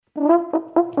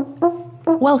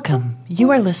Welcome. You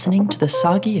are listening to the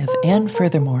Soggy of Anne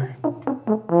Furthermore.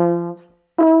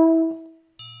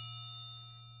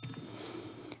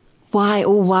 Why,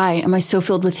 oh why, am I so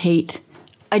filled with hate?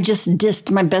 I just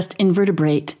dissed my best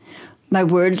invertebrate. My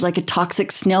words like a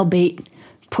toxic snail bait,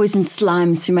 poison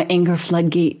slimes through my anger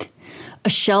floodgate. A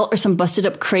shell or some busted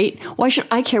up crate, why should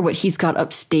I care what he's got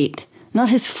upstate? Not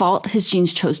his fault his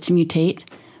genes chose to mutate.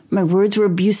 My words were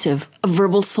abusive, a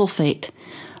verbal sulfate.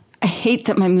 I hate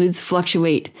that my moods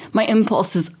fluctuate. My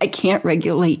impulses I can't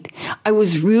regulate. I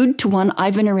was rude to one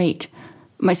I venerate.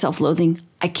 My self-loathing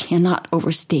I cannot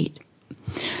overstate.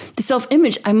 The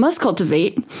self-image I must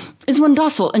cultivate is one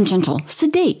docile and gentle,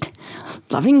 sedate.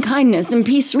 Loving kindness and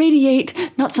peace radiate,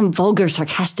 not some vulgar,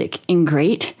 sarcastic,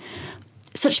 ingrate.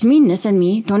 Such meanness and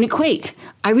me don't equate.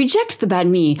 I reject the bad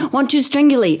me, want to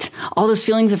strangulate. All those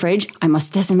feelings of rage I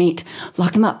must decimate.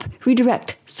 Lock them up,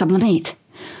 redirect, sublimate.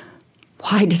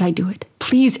 Why did I do it?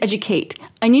 Please educate.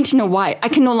 I need to know why. I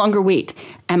can no longer wait.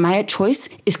 Am I at choice?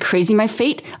 Is crazy my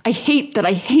fate? I hate that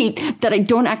I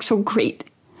don't act so great.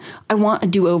 I want a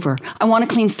do-over. I want a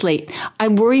clean slate. I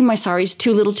worry my sorry's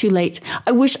too little too late.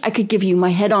 I wish I could give you my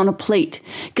head on a plate.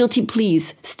 Guilty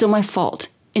pleas, still my fault,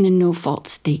 in a no-fault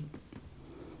state.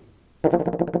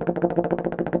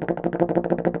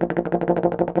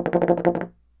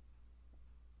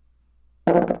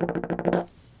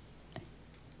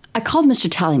 I called Mr.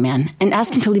 Tallyman and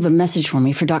asked him to leave a message for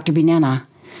me for Dr. Banana.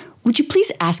 Would you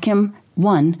please ask him,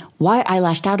 1, why I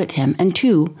lashed out at him, and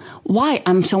 2, why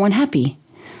I'm so unhappy?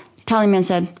 Tallyman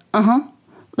said,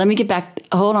 let me get back,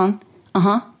 hold on,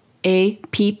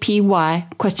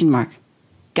 APPY, question mark.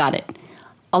 Got it.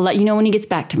 I'll let you know when he gets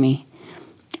back to me.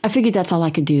 I figured that's all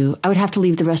I could do. I would have to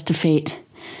leave the rest to fate.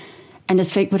 And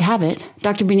as fate would have it,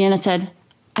 Dr. Banana said,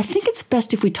 I think it's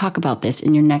best if we talk about this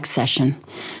in your next session.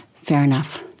 Fair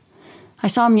enough. I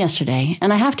saw him yesterday,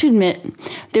 and I have to admit,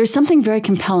 there's something very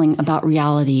compelling about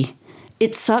reality.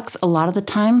 It sucks a lot of the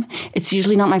time. It's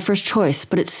usually not my first choice,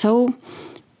 but it's so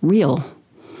real.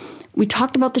 We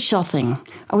talked about the shell thing.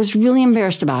 I was really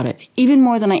embarrassed about it, even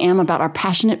more than I am about our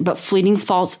passionate but fleeting,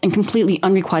 false, and completely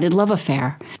unrequited love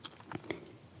affair.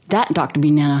 That Dr.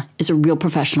 Banana is a real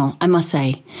professional, I must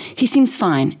say. He seems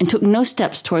fine and took no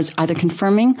steps towards either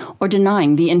confirming or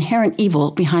denying the inherent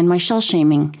evil behind my shell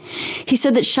shaming. He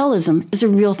said that shellism is a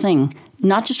real thing,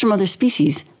 not just from other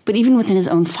species, but even within his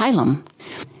own phylum.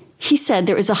 He said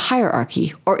there is a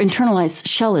hierarchy or internalized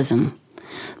shellism.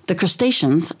 The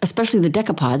crustaceans, especially the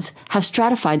decapods, have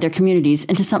stratified their communities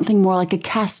into something more like a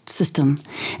caste system,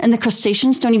 and the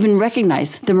crustaceans don't even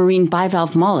recognize the marine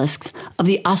bivalve mollusks of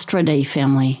the Ostridae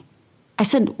family. I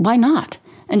said, why not?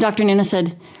 And Dr. Nana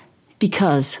said,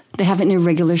 because they have an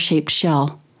irregular shaped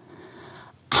shell.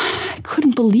 I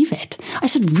couldn't believe it. I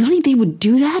said, really, they would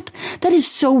do that? That is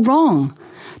so wrong.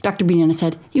 Dr. Banana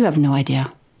said, you have no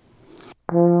idea.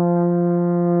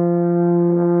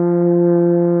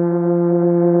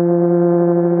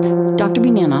 Dr.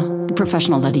 Banana, the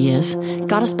professional that he is,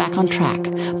 got us back on track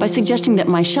by suggesting that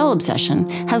my shell obsession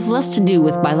has less to do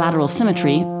with bilateral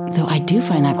symmetry, though I do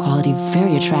find that quality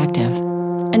very attractive,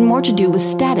 and more to do with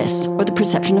status or the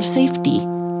perception of safety.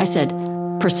 I said,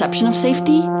 perception of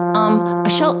safety? A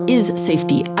shell is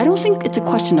safety. I don't think it's a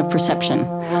question of perception.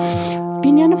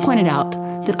 Banana pointed out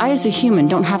that I as a human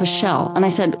don't have a shell, and I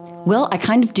said, well, I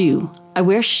kind of do. I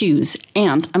wear shoes,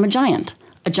 and I'm a giant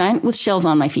with shells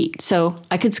on my feet, so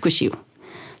I could squish you.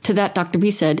 To that, Dr.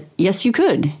 B said, yes, you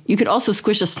could. You could also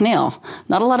squish a snail.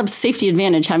 Not a lot of safety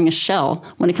advantage having a shell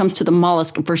when it comes to the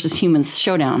mollusk versus humans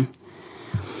showdown.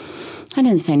 I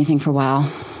didn't say anything for a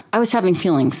while. I was having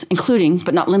feelings, including,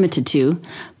 but not limited to,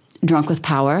 drunk with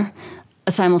power,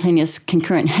 a simultaneous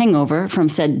concurrent hangover from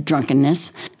said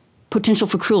drunkenness, potential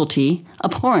for cruelty,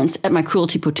 abhorrence at my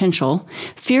cruelty potential,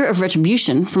 fear of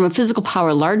retribution from a physical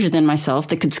power larger than myself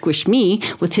that could squish me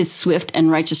with his swift and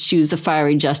righteous shoes of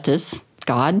fiery justice,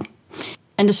 God,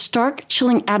 and a stark,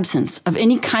 chilling absence of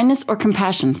any kindness or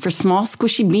compassion for small,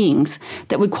 squishy beings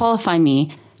that would qualify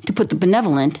me to put the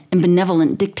benevolent in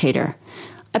benevolent dictator.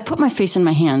 I put my face in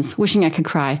my hands, wishing I could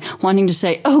cry, wanting to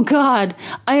say, oh God,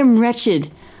 I am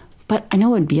wretched, but I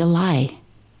know it would be a lie.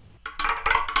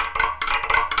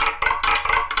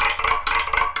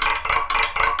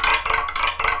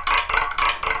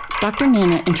 Dr.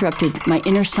 Nana interrupted my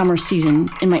inner summer season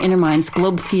in my inner mind's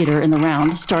Globe Theater in the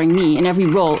round, starring me in every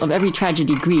role of every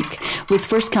tragedy Greek, with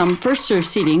first come, first served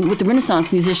seating, with the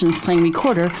Renaissance musicians playing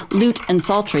recorder, lute, and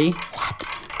psaltery. What?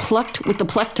 Plucked with the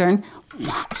plectern.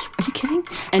 What? Are you kidding?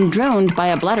 And droned by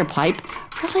a bladder pipe.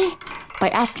 Really? By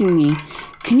asking me,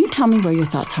 can you tell me where your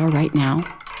thoughts are right now?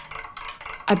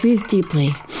 I breathed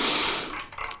deeply.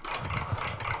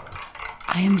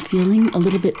 I am feeling a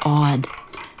little bit awed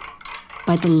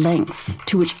by the lengths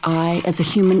to which I, as a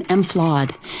human, am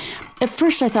flawed. At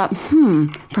first I thought,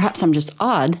 perhaps I'm just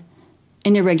odd,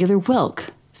 an irregular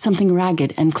whelk, something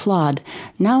ragged and clawed.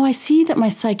 Now I see that my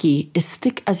psyche is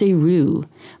thick as a roux,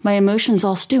 my emotions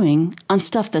all stewing on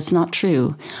stuff that's not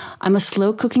true. I'm a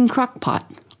slow-cooking crock-pot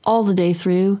all the day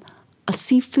through, a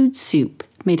seafood soup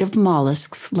made of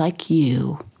mollusks like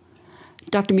you.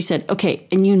 Dr. B said, okay,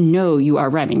 and you know you are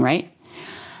rhyming, right?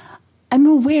 I'm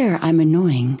aware I'm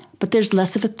annoying, but there's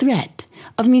less of a threat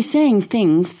of me saying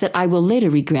things that I will later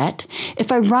regret.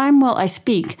 If I rhyme while I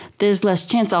speak, there's less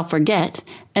chance I'll forget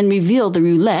and reveal the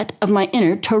roulette of my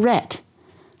inner Tourette.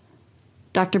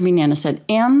 Dr. Banana said,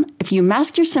 Anne, if you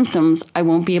mask your symptoms, I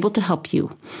won't be able to help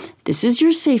you. This is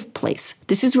your safe place.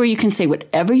 This is where you can say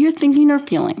whatever you're thinking or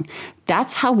feeling.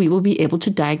 That's how we will be able to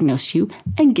diagnose you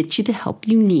and get you the help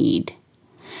you need.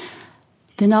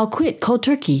 Then I'll quit cold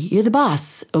turkey. You're the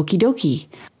boss. Okie dokie.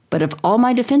 But of all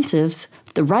my defensives,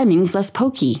 the rhyming's less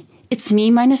pokey. It's me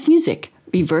minus music.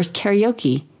 Reverse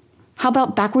karaoke. How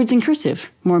about backwards in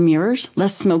cursive? More mirrors?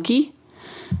 Less smoky?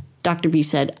 Dr. B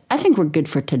said, I think we're good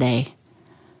for today.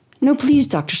 No, please,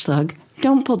 Dr. Slug.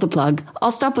 Don't pull the plug.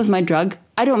 I'll stop with my drug.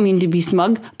 I don't mean to be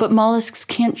smug, but mollusks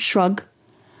can't shrug.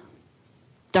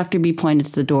 Dr. B pointed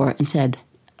to the door and said,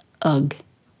 Ugh.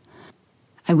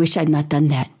 I wish I'd not done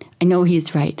that. I know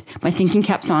he's right. My thinking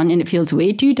cap's on and it feels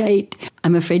way too tight.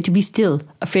 I'm afraid to be still,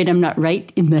 afraid I'm not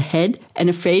right in the head, and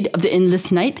afraid of the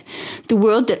endless night. The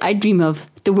world that I dream of,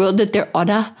 the world that there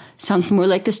oughta, sounds more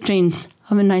like the strains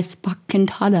of a nice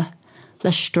Baccantada.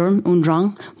 Less Sturm und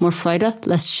Drang, more Freude,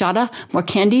 less Schade, more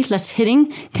candy, less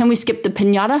hitting. Can we skip the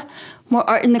piñata? More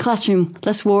art in the classroom,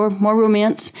 less war, more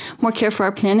romance, more care for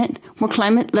our planet, more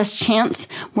climate, less chance,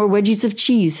 more wedgies of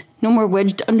cheese, no more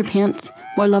wedged underpants,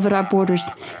 more love at our borders,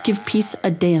 give peace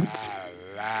a dance.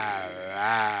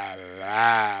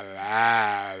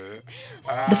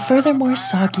 The Furthermore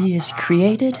Soggy is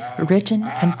created, written,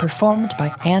 and performed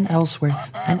by Anne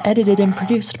Ellsworth, and edited and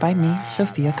produced by me,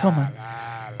 Sophia Coman.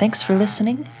 Thanks for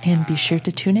listening, and be sure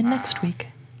to tune in next week.